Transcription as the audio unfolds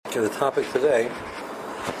Okay, the topic today.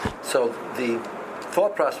 So the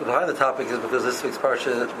thought process behind the topic is because this week's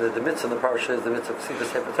parsha, the mitzvah in the parsha is the mitzvah of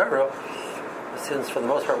Ksivas Sefer Torah. Since for the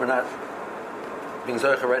most part we're not being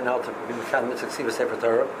zoicha right now to be the mitzvah of Ksivas Sefer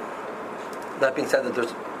Torah. That being said, that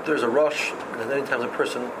there's a rush, and anytime a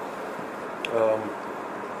person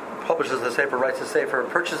publishes a sefer, writes a sefer,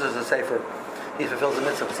 purchases a sefer, he fulfills the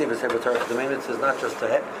mitzvah of Ksivas Sefer Torah. The main mitzvah is not just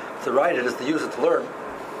to write it, it's to use it to learn.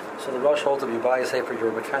 So the Rosh holds if you buy a sefer,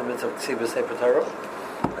 you're a kind of Ksivas Sefer Torah.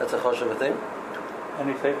 That's a choshev thing.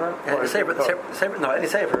 Any sefer? Any sefer, any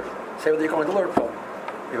sefer that you're going to learn from.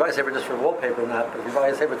 If you buy a sefer just for wallpaper, not. But if you buy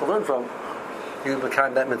a sefer to learn from, you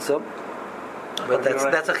become that mitzvah. But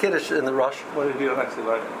that's a chiddush in the Rosh. What if you don't actually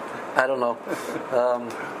write? I don't know.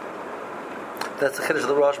 That's the chiddush of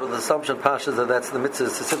the Rosh, but the assumption pasha that that's the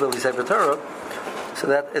mitzvah specifically Sefer Torah. So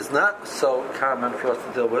that is not so common for us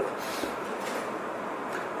to deal with.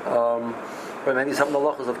 But maybe some of the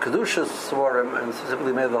halachas of Kedushas Svarim, and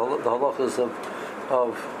specifically maybe the halachas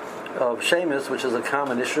of Shemus, which is a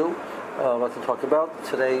common issue, what to talk about.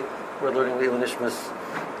 Today we're learning the Nishmas,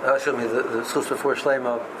 the Sus before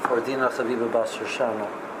Shlema for Dina Chaviva Bas Shoshana.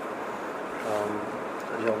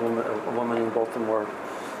 A woman in Baltimore,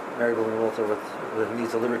 married woman in Walter with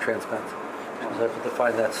needs a liver transplant. So I have to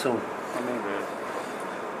find that soon.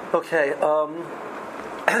 Okay,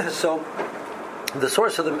 so the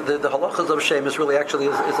source of the halachas of Shemus really actually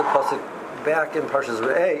is a pasuk back in Parshas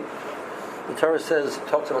Re'eh. The Torah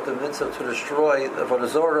talks about the mitzvah to destroy the Avodah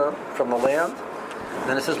Zorah from the land.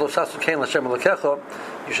 Then it says, "Lo shasu kein l'Hashem Elokecha."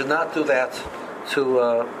 You should not do that to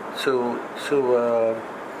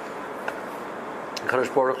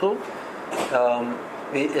Kadosh Baruch Hu.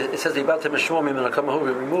 It says, "Yibatem Mishmomim and Hakamahu."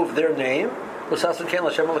 We remove their name. Lo shasu kein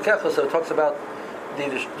l'Hashem Elokecha. So it talks about the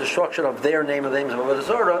destruction of their name and the names of Avodah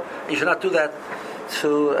Zorah. You should not do that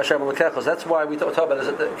to Hashem Elokecha. That's why we talk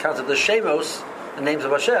about the concept of Shemos, the names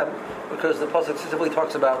of Hashem, because the pasuk specifically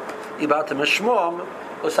talks about Ibatim Mishmom,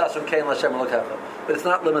 Osasum Kein Hashem Elokecha. But it's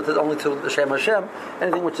not limited only to the Shem Hashem.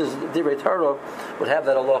 Anything which is Divrei Torah would have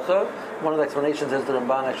that halacha. One of the explanations is the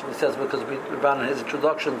Ramban actually says, because Ramban in his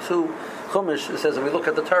introduction to Chumash, it says that we look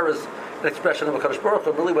at the Torah as an expression of HaKadosh Baruch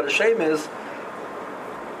Hu. Really what a Shem is,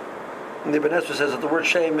 and the Ibn Ezra says that the word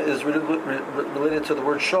Shem is related to the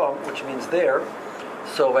word Shom, which means there.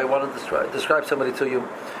 So I want to describe somebody to you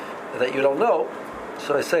that you don't know.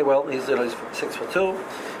 So I say, well, he's 6'2",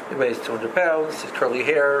 he weighs 200 pounds, he's curly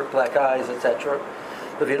hair, black eyes, etc.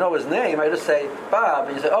 But if you know his name, I just say Bob,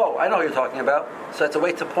 and you say, oh, I know who you're talking about. So it's a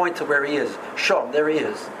way to point to where he is. Shom, there he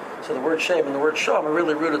is. So the word Shem and the word Shom are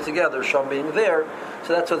really rooted together. Shom being there.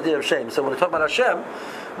 So that's what the idea of Shem. So when we talk about Hashem,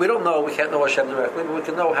 we can't know Hashem directly, but we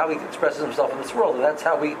can know how he expresses himself in this world. And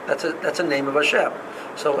that's a name of Hashem.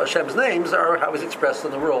 So Hashem's names are how he's expressed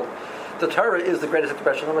in the world. The Torah is the greatest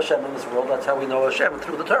expression of Hashem in this world. That's how we know Hashem,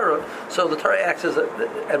 through the Torah. So the Torah acts as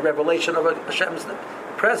a revelation of Hashem's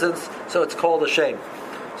presence, so it's called a Shem.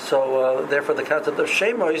 So therefore the concept of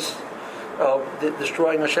Shemos,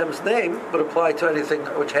 destroying Hashem's name, would apply to anything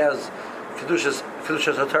which has Kedushas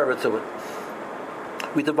HaTorah to it.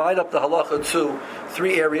 We divide up the halacha to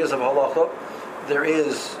three areas of halacha. There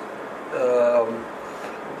is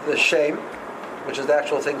the Shem, which is the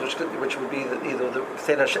actual thing which would be either the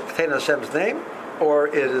Ketain Hashem's name, or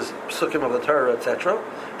it is Psukim of the Torah, etc.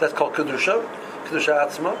 That's called Kedusha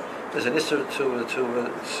Atzma. There's an issur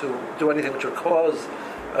to do anything which would cause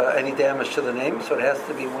any damage to the name, so it has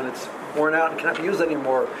to be, when it's worn out and cannot be used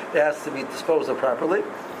anymore, it has to be disposed of properly.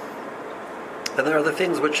 And there are the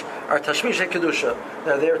things which are Tashmish Kedusha.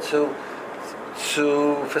 They're there to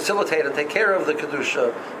facilitate and take care of the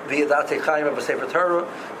Kedusha, be it the Atei Chaim of a Sefer Torah,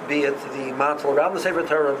 be it the mantle around the Sefer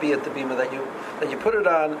Torah, be it the bima that you put it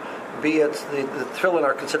on, be it the tefillin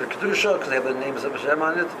are considered Kedusha because they have the names of Hashem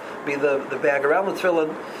on it, be the bag around the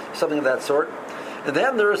tefillin, something of that sort. And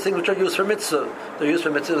then there are things which are used for mitzvah. They're used for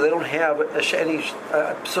mitzvah. They don't have any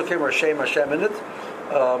psukim or Shem Hashem in it,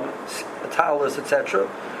 talis, etc.,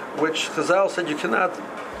 which Chazal said you cannot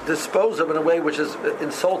dispose of in a way which is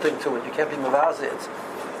insulting to it. You can't be mavazit.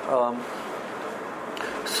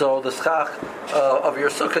 So the schach of your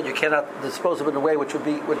sukkah, you cannot dispose of it in a way which would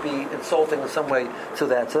be insulting in some way to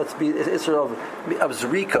that. So that's it's sort of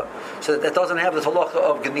zrika. So that doesn't have this halacha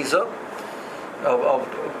of geniza, of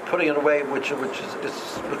putting it away, which is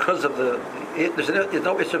because of there's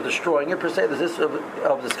no issue of destroying it per se. There's this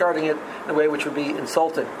of discarding it in a way which would be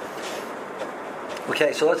insulting.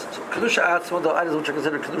 Okay, so let's Kedusha Atzma, the items which are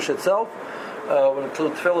considered Kedusha itself, would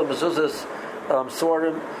include tefillin, mezuzahs,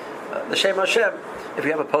 svarim, the Shem Hashem. If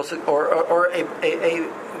you have a posuk or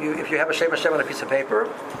if you have a Shem on a piece of paper,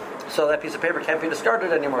 so that piece of paper can't be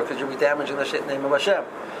discarded anymore because you'll be damaging the name of Hashem.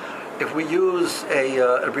 if we use a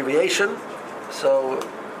abbreviation, so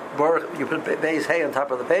you put Beis Hey on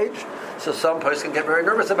top of the page, so some person can get very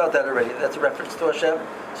nervous about that already. That's a reference to Hashem,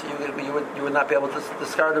 so you would not be able to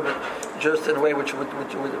discard it just in a way which would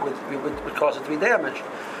cause it to be damaged.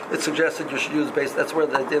 It suggested you should use base. That's where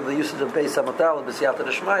the usage of Beis Hamadal, B'siyata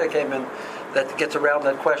Deshmaya came in. That gets around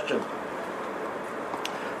that question.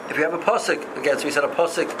 If you have a pasuk, again, so we said a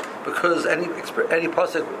pasuk because any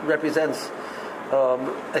pasuk represents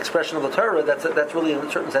expression of the Torah. That's really, in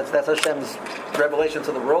a certain sense, that's Hashem's revelation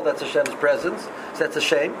to the world. That's Hashem's presence. So that's a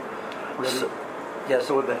shame. Yes.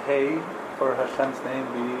 So would the Hey or Hashem's name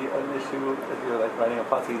be an issue if you're like writing a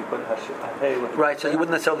pasuk? You put a Hey with right. So you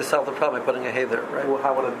wouldn't necessarily solve the problem by putting a Hey there, right? Well,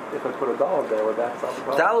 how would if I put a Dalet there? Would that solve the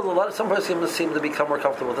problem? Some person seem to become more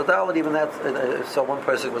comfortable with the Dalet. Even that, so one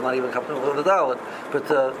person was not even comfortable with the Dalet. But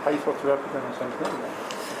how are you supposed to represent Hashem's name then?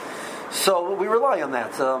 So we rely on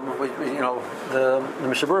that. The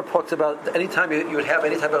Mishnah Berurah talks about anytime you would have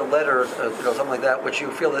any type of letter, something like that, which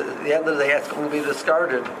you feel that at the end of the day it's going to be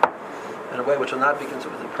discarded in a way which will not be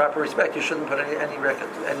considered with proper respect. You shouldn't put any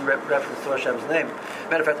reference to Hashem's name.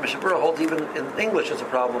 Matter of fact, the Mishnah Berurah holds even in English it's a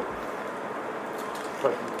problem.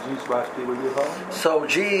 G/D would be a problem? So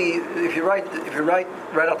G, if you write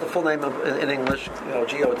out the full name in English,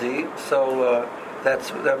 G-O-D. So. That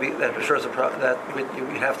assures that you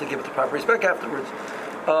have to give it the proper respect afterwards.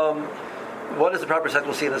 What is the proper respect?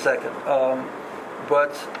 We'll see in a second.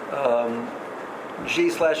 But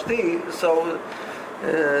G/D, so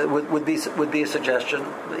would be a suggestion.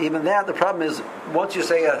 Even that, the problem is once you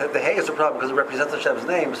say the Hey is a problem because it represents Hashem's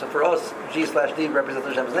name. So for us, G/D represents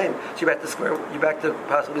Hashem's name. So you're back to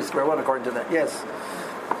possibly square one according to that. Yes.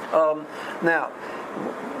 Now,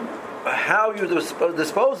 how you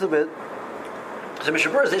dispose of it. So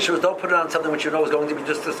Mishnah Berurah's issue is don't put it on something which you know is going to be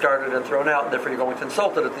just discarded and thrown out, and therefore you're going to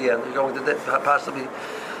insult it at the end. You're going to possibly.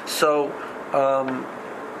 So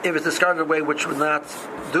if it's discarded in a way which would not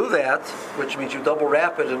do that, which means you double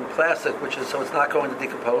wrap it in plastic, so it's not going to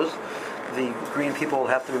decompose. The green people will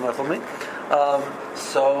have to remodel me.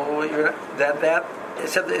 So that it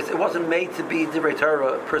said that it wasn't made to be Divrei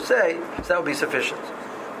Torah per se, so that would be sufficient.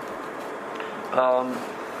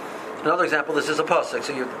 Another example, this is a pasuk.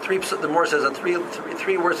 So the Gemara says that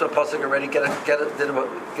three words of a pasuk already get the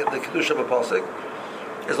kedusha of a pasuk,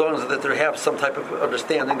 as long as that they have some type of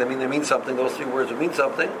understanding. They mean something. Those 3 words would mean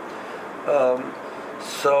something.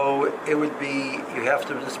 So it would be you have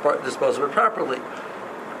to dispose of it properly.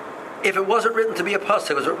 If it wasn't written to be a pasuk,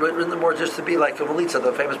 it was written more just to be like a melitza.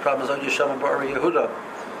 The famous problem is Od Yishama B'Orei Yehuda.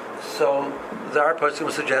 So our pasuk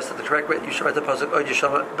would suggest that the correct way you should write the pasuk Od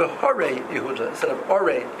Yishama B'Orei Yehuda instead of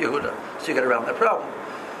Orei Yehuda, so you get around that problem.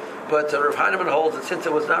 But Rav Heinemann holds that since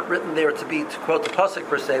it was not written there to quote the pasuk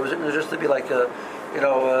per se, it was written just to be like a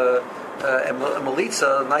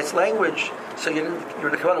melitza, nice language. So your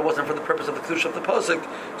Kavanah wasn't for the purpose of the kedusha of the pasuk.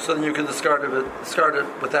 So then you can discard it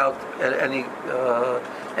without any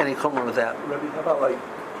chumrah with that. Rabbi, how about like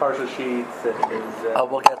parsha sheets and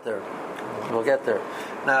We'll get there.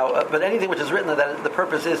 Now, but anything which is written, that the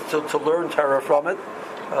purpose is to learn Torah from it,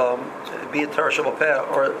 be it Torah Sheba'al Peh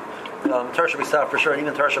or Torah Sheba'al for sure, and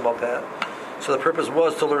even Torah Sheba'al Peh. So the purpose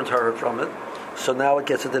was to learn Torah from it. So now it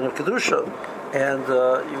gets a din of kedusha, and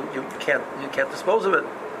you can't dispose of it.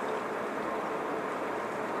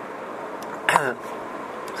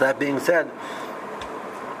 So that being said,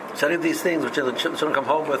 so any of these things which the children come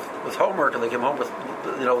home with homework, or they come home with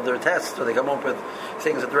their tests, or they come home with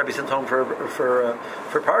things that the Rebbe sent home for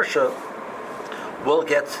Parsha, will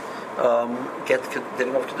get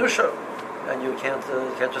getting of kedusha, and you can't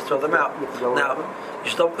just throw them out. Now, you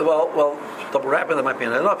should double wrapping them might be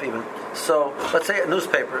enough even. So let's say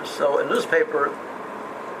newspapers. So a newspaper,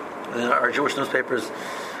 our Jewish newspapers.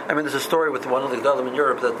 I mean, there's a story with one of the Gedolim in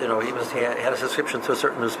Europe that he had a subscription to a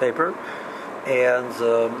certain newspaper. And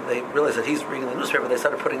they realized that he's reading the newspaper. They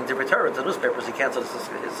started putting Divrei Torah into newspapers. He canceled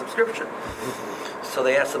his subscription. So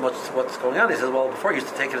they asked him what's going on. He says, well, before he used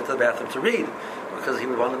to take it into the bathroom to read because he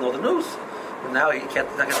would want to know the news. And now he's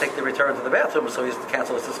not going to take Divrei Torah into the bathroom, so he has to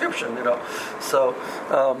cancel his subscription. So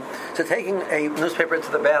taking a newspaper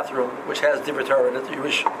into the bathroom, which has Divrei Torah in it,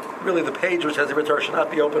 really the page which has Divrei Torah should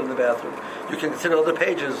not be open in the bathroom. You can consider other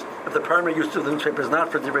pages if the primary use of the newspaper is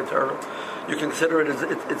not for Divrei Torah. You can consider it as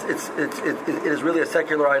it is really a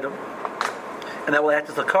secular item, and that will act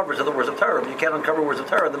as the coverage of the words of Torah. You can't uncover words of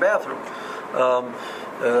Torah in the bathroom.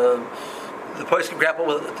 The police can grapple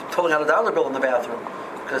with pulling out a dollar bill in the bathroom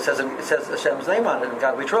because it says Hashem's name on it, and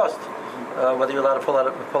God we trust. Whether you're allowed to pull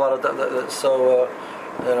out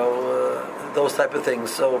those type of things.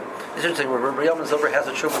 So it's interesting. Rabbi Yalman Zilber has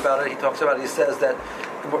a truth about it. He talks about it. He says that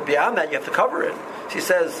beyond that, you have to cover it. She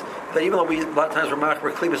says that even though a lot of times we're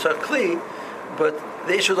machmer kli b'sach kli, but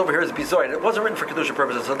the issue over here is bizoyin. It wasn't written for kedusha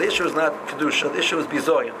purposes, so the issue is not kedusha. The issue is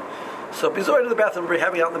bizoyin. So bizoyin in the bathroom,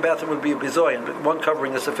 having out in the bathroom would be a bizoyin, but one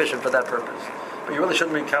covering is sufficient for that purpose. But you really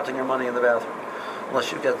shouldn't be counting your money in the bathroom,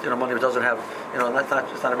 unless you get money that doesn't have that's not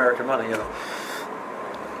just not American money.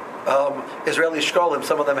 Israeli shkolim,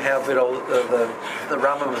 some of them have the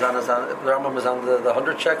Rambam is on the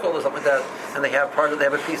 100 shekel or something like that, and they have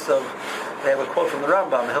a quote from the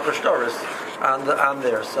Rambam, the Hilchos Shtaros, on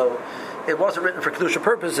there. So it wasn't written for kedusha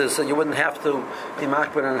purposes, so you wouldn't have to be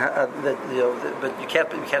makbid but you can't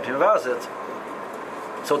be mavazit.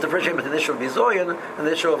 So to differentiate between the issue of bizoyin and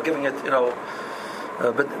the issue of giving it,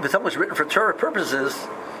 but something was written for Torah purposes,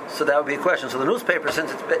 so that would be a question. So the newspaper,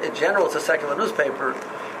 since in general it's a secular newspaper,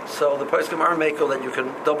 so the poskim are meko that you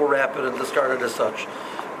can double wrap it and discard it as such.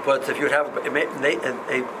 But if you would have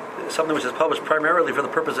something which is published primarily for the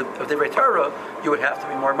purpose of Divrei Torah, you would have to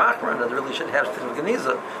be more machmer, and it really should have to do with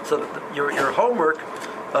Geniza. So your homework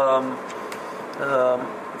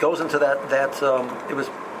goes into that.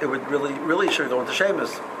 It would really should go into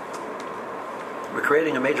Shemus. We're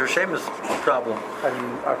creating a major Shemus problem.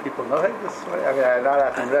 And are people knowing this way? I mean, I'm not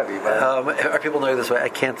asking Rebbe, but are people knowing this way? I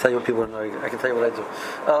can't tell you what people are knowing. I can tell you what I do.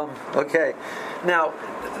 Okay. Now,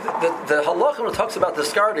 the halacha when it talks about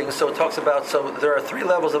discarding, so it talks about there are three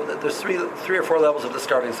levels there's three or four levels of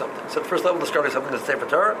discarding something. So the first level of discarding something is Sefer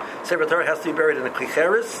Torah. Sefer Torah has to be buried in a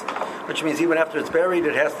klicheres, which means even after it's buried,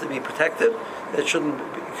 it has to be protected. It shouldn't,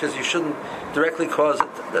 because you shouldn't directly cause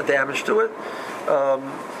damage to it.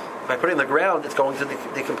 By putting it in the ground, it's going to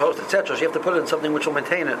decompose, etc. So you have to put it in something which will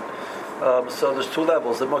maintain it. So there's two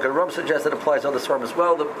levels. The Magen Avraham suggests that it applies to other svarim as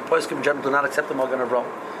well. The poskim in general do not accept the Magen Avraham.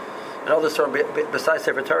 And other svarim, besides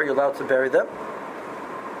Sefer Torah, you're allowed to bury them.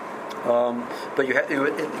 But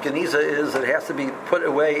Geniza is that it has to be put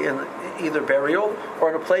away in either burial or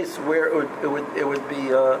in a place where it would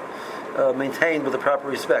be maintained with the proper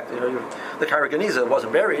respect. The Kaira Geniza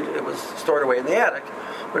wasn't buried; it was stored away in the attic,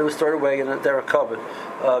 but it was stored away in a derech kavod.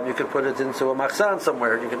 You could put it into a machzan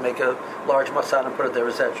somewhere. You could make a large machzan and put it there,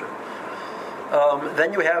 etc.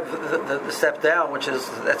 Then you have the step down, which is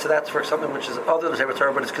that's for something which is other than Sefer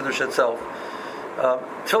Torah, but it's kedusha itself.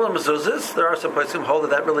 Tefillin mezuzahs, there are some places who hold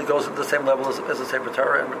that really goes at the same level as the Sefer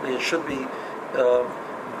Torah, and really it should be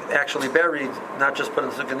actually buried, not just put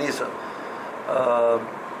into Geniza.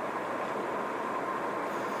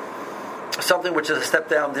 Something which is a step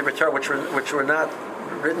down, the Torah, which were not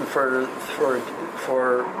written for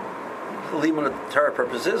limun Torah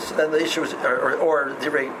purposes, then the issue is or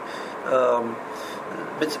divrei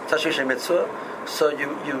tashmishay mitzvah. So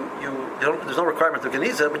there's no requirement of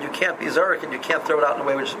Geniza, but you can't be zarek and you can't throw it out in a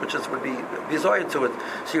way which would be bizoyin to it.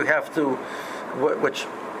 So you have to, which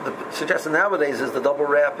the suggestion nowadays is the double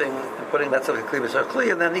wrapping and putting that stuff in kli b'sach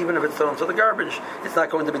kli, and then even if it's thrown into the garbage, it's not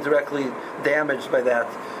going to be directly damaged by that.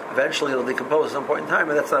 Eventually, it'll decompose at some point in time,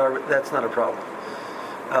 and that's not a problem.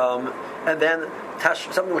 And then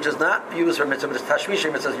something which is not used for mitzvah, but it's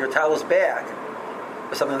tashmishim. It says your talus bag,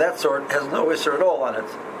 or something of that sort, has no isser at all on it.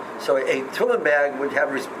 So a tefillin bag would have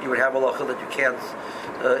a halacha that you can't.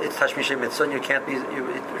 It's tashmishim mitzvah, and you can't be.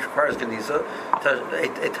 It requires geniza.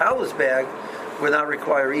 A talus bag would not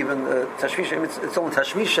require even tashmishay. It's only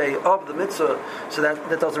tashmishay of the mitzvah, so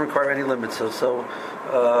that doesn't require any limits. So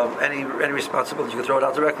any responsibility, you can throw it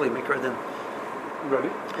out directly, make it in. Ready?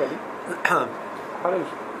 How does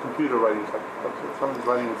computer writing, like someone's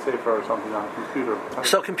writing a sefer or something on a computer?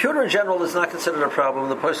 So computer in general is not considered a problem.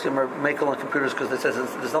 The poskim are makel on computers because they say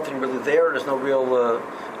there's nothing really there. There's no real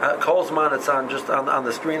Kolzman. It's on just on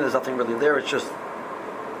the screen. There's nothing really there. It's just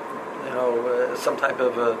some type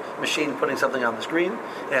of machine putting something on the screen.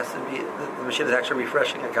 It has to be the machine is actually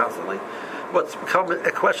refreshing it constantly. What's become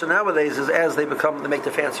a question nowadays is as they make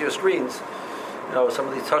the fancier screens, some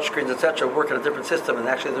of these touch screens, etc., work in a different system, and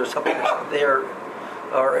actually there's something there,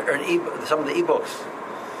 or some of the e-books.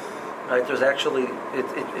 Right? There's actually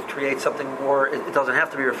it creates something more. It doesn't have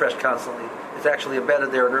to be refreshed constantly. It's actually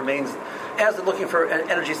embedded there and remains as they're looking for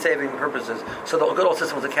energy saving purposes. So the good old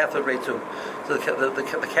system was a cathode ray tube. So the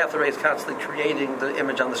cathode ray is constantly creating the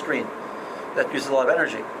image on the screen. That uses a lot of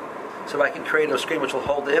energy. So I can create a screen which will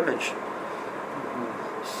hold the image.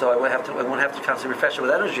 So I won't have to constantly refresh it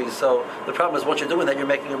with energy. So the problem is once you're doing that, you're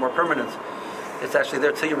making it more permanent. It's actually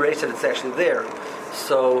there till you erase it. It's actually there.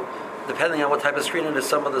 So depending on what type of screen it is,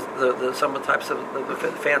 some of the types of the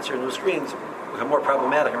fancier new screens become more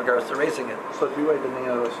problematic in regards to erasing it. So if you write the name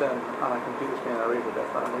of Hashem on a computer screen and erase it,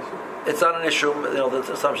 that's not an issue? It's not an issue,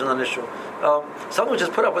 the assumption is not an issue. Someone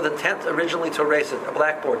just put up with intent originally to erase it, a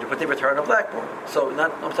blackboard. You put the return on a blackboard. So I'm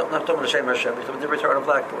not talking about Hashem, you put the return on a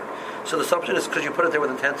blackboard. So the assumption is because you put it there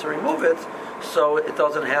with intent to remove it, so it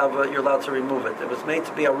doesn't have, you're allowed to remove it. It was made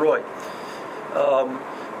to be a roy.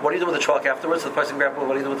 What do you do with the chalk afterwards? The person grabbed, what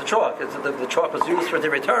do you do with the chalk? The chalk was used for the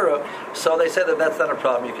Torah, so they said that's not a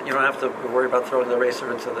problem. You don't have to worry about throwing the eraser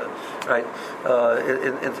into the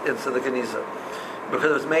into the Geniza, because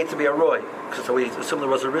it was made to be a roy. So we assume there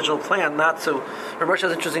was an original plan not to. Ramesh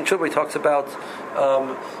has interesting tshuva. He talks about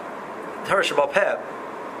Torah Shabbat Peh.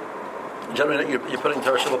 Generally, you're putting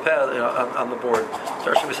Torah Shabbat Peh on the board.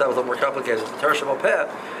 Torah Shabbat Peh was a little more complicated. Torah Shabbat Peh,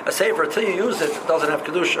 a sefer, until you use it, doesn't have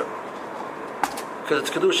kedusha. Because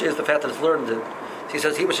its kedusha is the fact that it's learned in. So he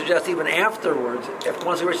says he would suggest even afterwards, if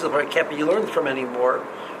once he reaches the point it can't be learned from anymore,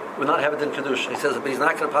 would not have it in kedusha. He says, but he's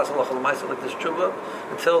not going to pass a lachal ma'aseh like this tshuva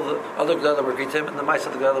until the other gedolim agree to him, and the ma'aseh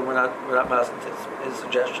of the gedolim we're not maaseh his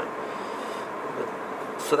suggestion.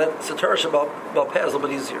 So Torah Shabbat Peh is a little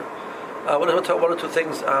bit easier. One or two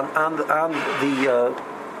things on the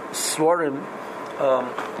Svarim.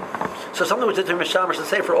 So something which is in Mishamash and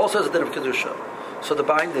Sefer also has a din of kedusha. So the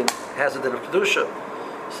binding has a din of kedusha.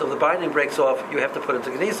 So if the binding breaks off, you have to put it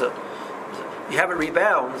into Geniza. You have it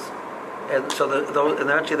rebounds, and so and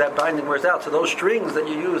eventually that binding wears out. So those strings that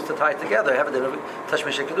you use to tie it together have a din of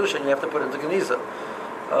Tashmish kedusha, and you have to put it into Geniza.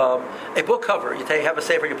 A book cover, you have a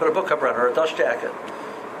sefer, you put a book cover on, or a dust jacket,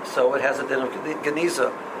 so it has a din of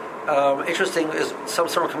Geniza. Interesting is some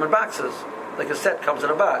come in boxes. Like a set comes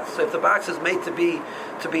in a box. So if the box is made to be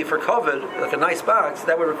for covered, like a nice box,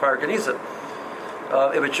 that would require Geniza.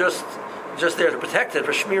 If it's just there to protect it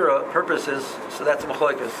for shmira purposes, so that's a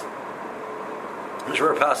machlokes.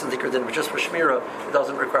 Shmira pas and dikr din, but just for shmira, it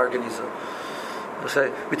doesn't require Geniza.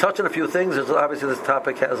 We touched on a few things. Obviously, this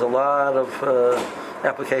topic has a lot of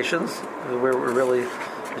applications. We're really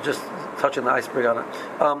just touching the iceberg on it.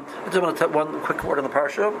 I just want to take one quick word on the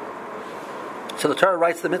parsha. So the Torah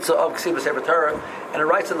writes the mitzvah of Ksivas Sefer Torah, and it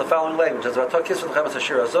writes in the following language: "As you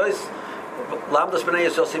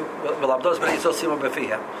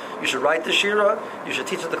should write the shira, you should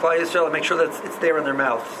teach it to Klal Yisrael, and make sure that it's there in their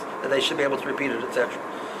mouths, that they should be able to repeat it, etc."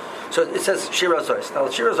 So it says shira zois. Now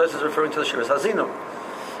the shira zois is referring to the shiras hazinu,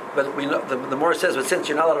 but we know the more it says, but since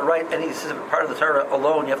you're not allowed to write any specific part of the Torah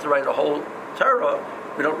alone, you have to write a whole Torah.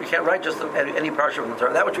 We can't write just any parsha from the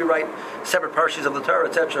Torah. That which we write separate parshas of the Torah,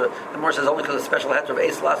 etc. The more says only because of the special heter of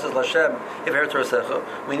Eis Lasses Lashem Iver Torah Secha.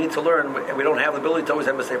 We need to learn. We don't have the ability to always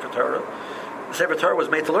have a Sefer Torah. The Sefer Torah was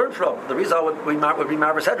made to learn from. The Rizal would be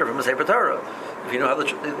Marvis Hedra from a Sefer Torah. If you know how you're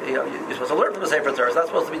supposed to learn from a Sefer Torah. It's not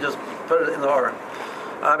supposed to be just put it in the Aron.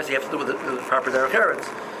 Obviously, you have to do with the proper derech eretz.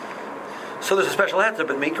 So there's a special heter,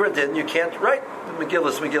 but Mikra din you can't write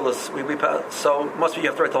Megillas. So must be you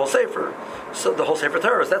have to write the whole Sefer. So the whole Sefer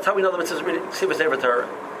Torah. So that's how we know the mitzvah is reading Sefer Torah.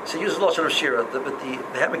 So he uses lashon of shira. But the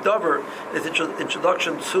Ha'amek Dover, his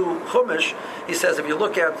introduction to Chumash, he says if you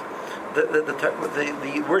look at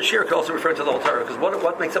the word shira could also refer to the whole Torah, because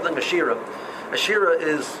what makes something a shira? A shira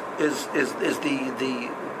is the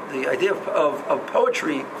idea of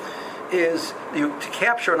poetry is to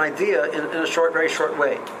capture an idea in a very short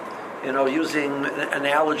way. Using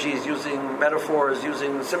analogies, using metaphors,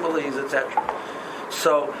 using similes, etc.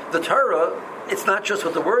 So the Torah, it's not just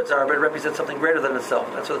what the words are, but it represents something greater than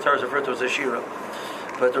itself. That's what the Torah is referred to as a shira.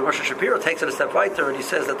 But the Moshe Shapiro takes it a step further, and he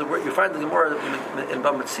says that the word you find in the Gemara in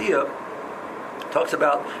Bava Metzia talks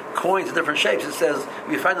about coins in different shapes. It says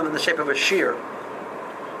you find them in the shape of a shear.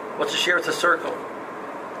 What's a shear? It's a circle.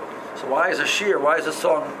 So why is a shear? Why is a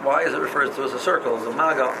song? Why is it referred to as a circle, as a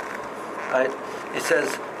magal? Right? It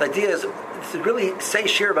says the idea is to really say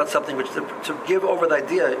shir about something, which to give over the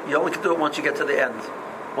idea, you only can do it once you get to the end,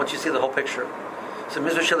 once you see the whole picture. So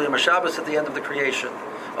Mizrah Sheli Yom HaShabbos at the end of the creation,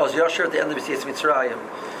 Oz Yashir at the end of Yetzias Mitzrayim,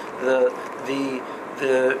 the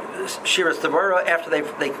Shiras Devorah after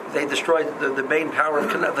they destroyed the main power of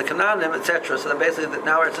the Canaanim, etc. So that basically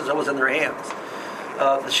now Eretz Yisrael was in their hands.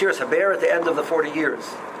 The Shiras Haber at the end of the 40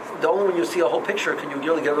 years. The only when you see a whole picture can you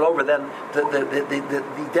really give it over then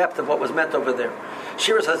the depth of what was meant over there.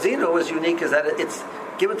 Shiras Hazinu is unique is that it's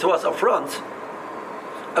given to us up front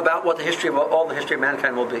about what the history of all the history of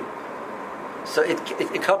mankind will be. So it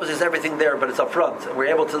encompasses everything there, but it's up front. And we're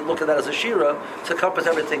able to look at that as a shira to encompass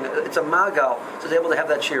everything. It's a magal, so it's able to have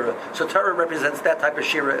that shira. So Torah represents that type of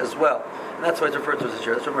shira as well. And that's why it's referred to as a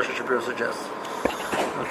shira. That's what Moshe Shapiro suggests.